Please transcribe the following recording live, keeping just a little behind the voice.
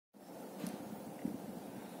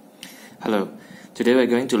Hello, today we're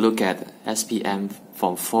going to look at SPM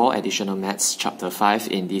Form 4 Additional Maths Chapter 5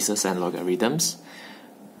 Indices and Logarithms,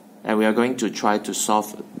 and we are going to try to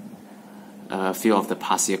solve a few of the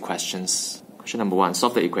past year questions. Question number 1,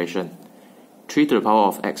 solve the equation 3 to the power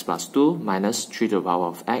of x plus 2 minus 3 to the power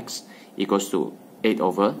of x equals to 8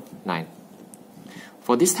 over 9.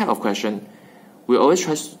 For this type of question, we always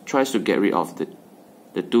try to get rid of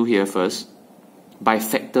the 2 here first by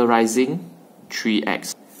factorizing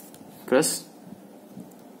 3x. First,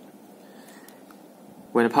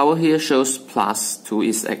 when the power here shows plus 2,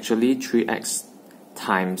 is actually 3x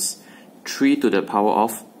times 3 to the power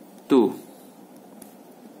of 2.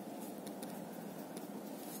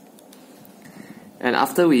 And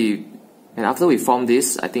after we form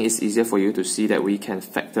this, I think it's easier for you to see that we can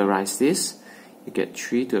factorize this. You get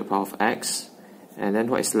 3 to the power of x, and then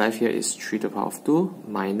what is left here is 3 to the power of 2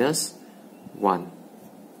 minus 1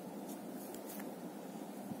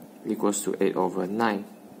 equals to 8 over 9.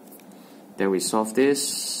 Then we solve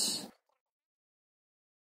this.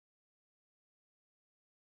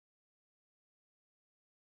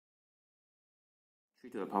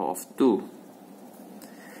 To the power of 2.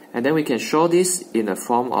 And then we can show this in the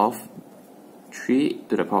form of 3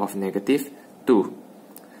 to the power of negative 2.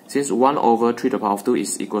 Since 1 over 3 to the power of 2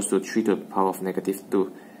 is equals to 3 to the power of negative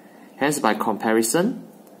 2. Hence, by comparison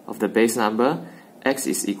of the base number, x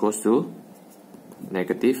is equals to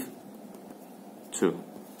negative 2.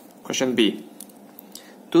 Question B.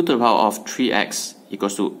 2 to the power of 3x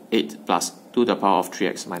equals to 8 plus 2 to the power of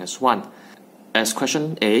 3x minus 1. As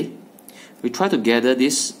question A, we try to gather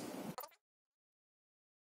this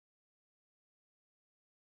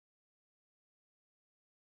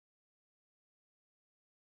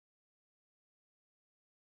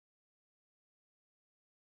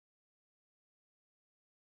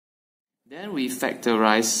Then we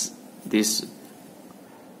factorize this.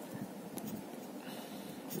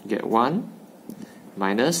 Get 1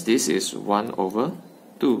 minus this is 1 over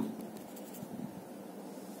 2.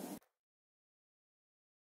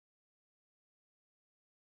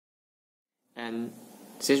 And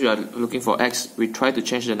since we are looking for x, we try to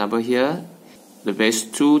change the number here, the base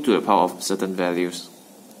 2 to the power of certain values,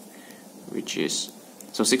 which is,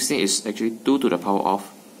 so 16 is actually 2 to the power of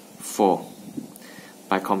 4.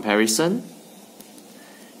 By comparison,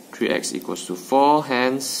 3x equals to 4,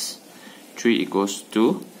 hence 3 equals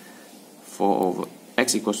to 4 over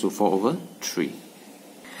x equals to 4 over 3.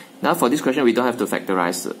 Now for this question, we don't have to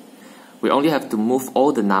factorize it. We only have to move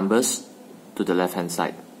all the numbers to the left hand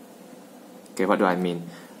side. Okay, what do I mean?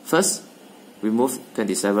 First, we move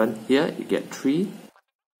 27 here, you get 3.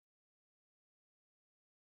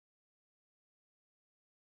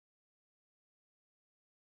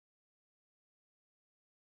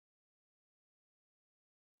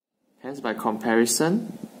 Hence, by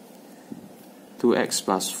comparison, 2x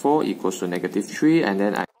plus 4 equals to negative 3, and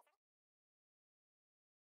then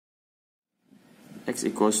x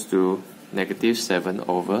equals to negative 7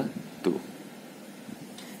 over 2.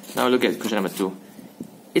 Now look at question number 2.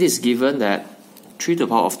 It is given that 3 to the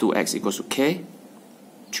power of 2x equals to k,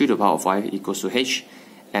 3 to the power of y equals to h,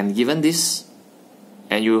 and given this,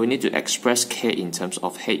 and you need to express k in terms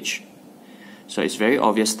of h. So it's very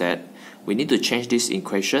obvious that we need to change this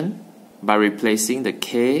equation by replacing the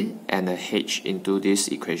k and the h into this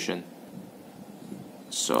equation.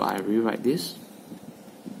 So I rewrite this.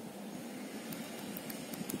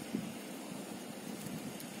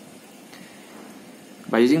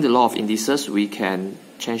 By using the law of indices, we can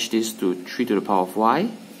change this to 3 to the power of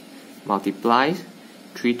y multiply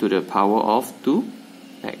 3 to the power of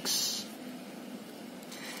 2x.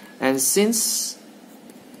 And since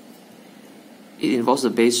it involves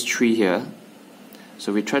the base 3 here,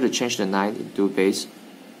 so we try to change the 9 into base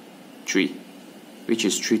 3, which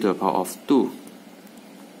is 3 to the power of 2.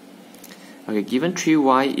 Okay, given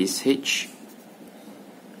 3y is h,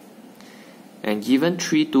 and given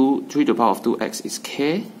 3 to the power of 2x is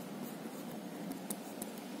k,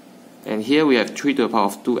 and here we have 3 to the power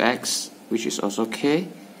of 2x, which is also k,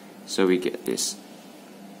 so we get this.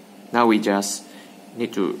 Now we just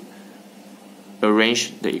need to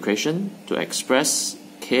arrange the equation to express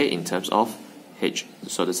k in terms of h.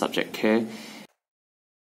 So the subject k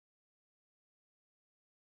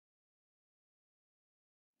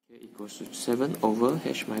equals to 7 over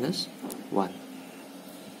h minus 1.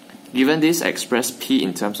 Given this, express p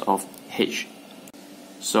in terms of h.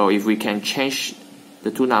 So if we can change the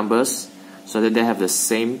two numbers so that they have the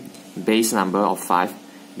same base number of 5,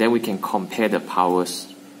 then we can compare the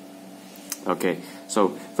powers. Okay,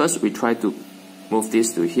 so first we try to Move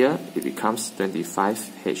this to here, it becomes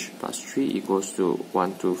 25h plus 3 equals to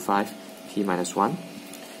 125p minus 1.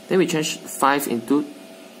 Then we change 5 into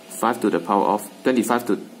 5 to the power of 25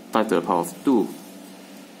 to 5 to the power of 2.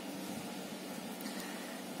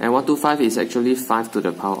 And 125 is actually 5 to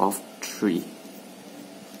the power of 3.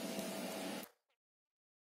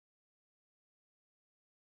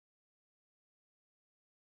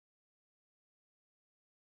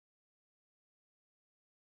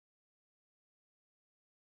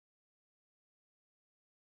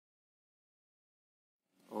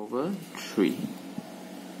 Over 3.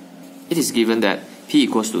 It is given that p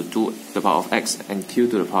equals to 2 to the power of x and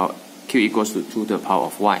q equals to 2 to the power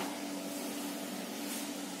of y.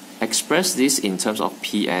 Express this in terms of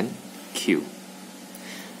p and q.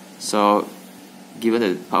 So given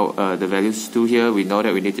the values 2 here, we know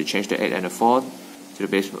that we need to change the 8 and the 4 to the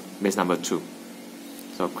base number 2.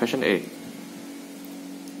 So question A.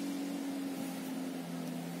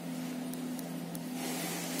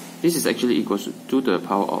 This is actually equals to 2 to the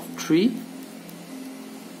power of 3,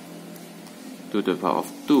 2 to the power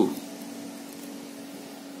of 2.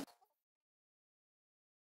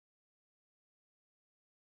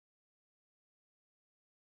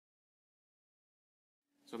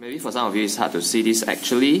 So maybe for some of you it's hard to see this.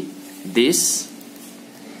 Actually, this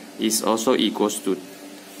is also equals to,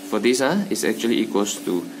 for this is actually equals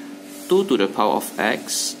to 2 to the power of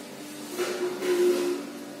x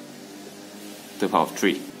to the power of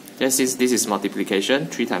 3. Then since this is multiplication,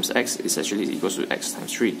 3 times x is actually equals to x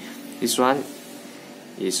times 3. This one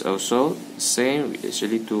is also same,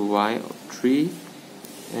 actually 2y or 3.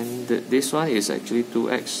 And this one is actually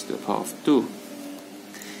 2x to the power of 2.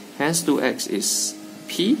 Hence 2x is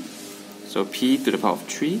p, so p to the power of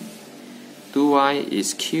 3. 2y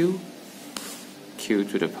is q to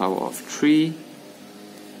the power of 3.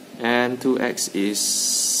 And 2x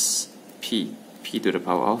is p to the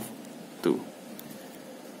power of 2.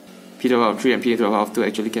 P to the power of 3 and p to the power of 2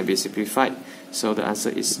 actually can be simplified. So the answer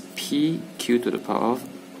is pq to the power of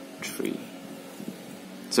 3.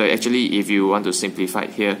 So actually, if you want to simplify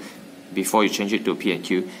it here, before you change it to p and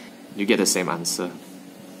q, you get the same answer.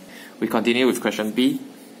 We continue with question B.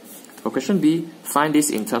 For question B, find this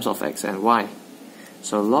in terms of x and y.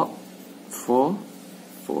 So log 4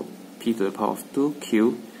 for p to the power of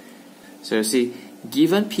 2q. So you see,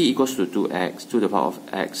 given p equals to 2x to the power of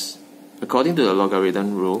x, according to the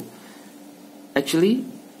logarithm rule, actually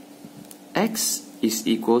x is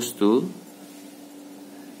equals to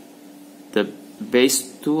the base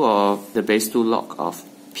 2 of the base 2 log of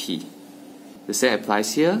p. The same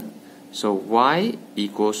applies here. So y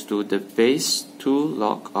equals to the base 2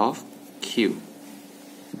 log of q.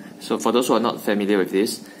 So for those who are not familiar with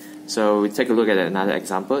this, so we take a look at another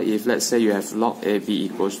example. If let's say you have log ab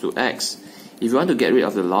equals to x, if you want to get rid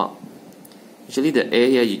of the log, actually the a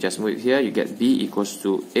here, you just move it here, you get b equals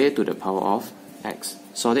to a to the power of x.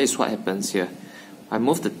 So that is what happens here. I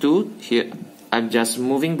move the 2 here, I'm just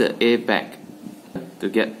moving the a back to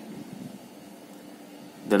get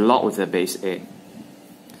the log with the base a.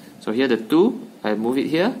 So here the 2, I move it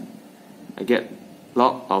here, I get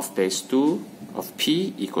log of base 2 of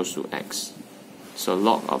p equals to x. So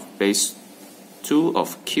log of base 2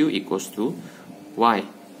 of q equals to y.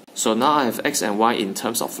 So now I have x and y in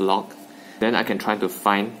terms of log. Then I can try to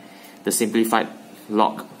find the simplified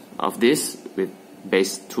log of this with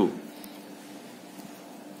base 2.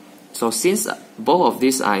 So since both of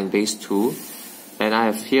these are in base 2, and I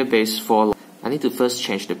have here base 4, I need to first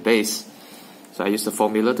change the base. So I use the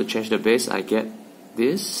formula to change the base. I get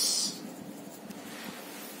this.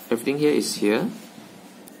 Everything here is here.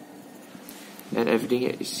 And everything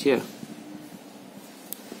here is here.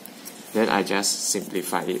 Then I just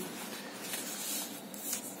simplify it.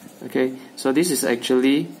 Okay, so this is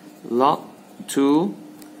actually log 2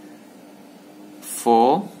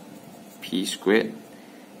 4 p squared.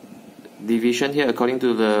 Division here, according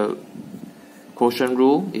to the quotient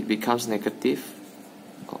rule, it becomes negative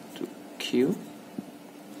to q.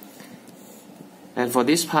 And for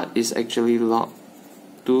this part is actually log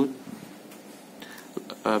 2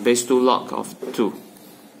 base 2 log of 2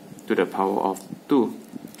 to the power of 2.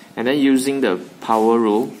 And then using the power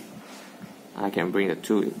rule, I can bring the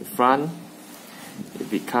 2 in front.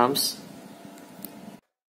 It becomes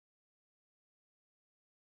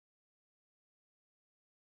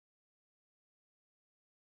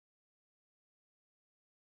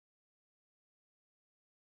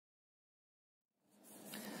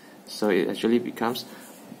so it actually becomes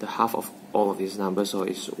the half of all of these numbers, so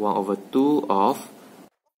it's 1 over 2 of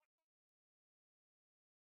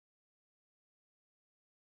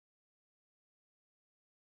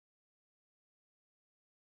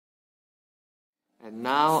and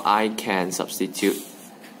now I can substitute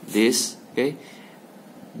this, okay,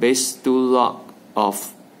 base 2 log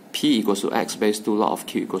of p equals to x base 2 log of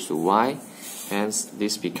q equals to y. Hence,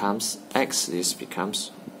 this becomes x, this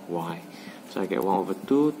becomes y. So I get 1 over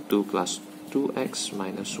 2, 2 plus 2x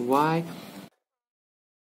minus y.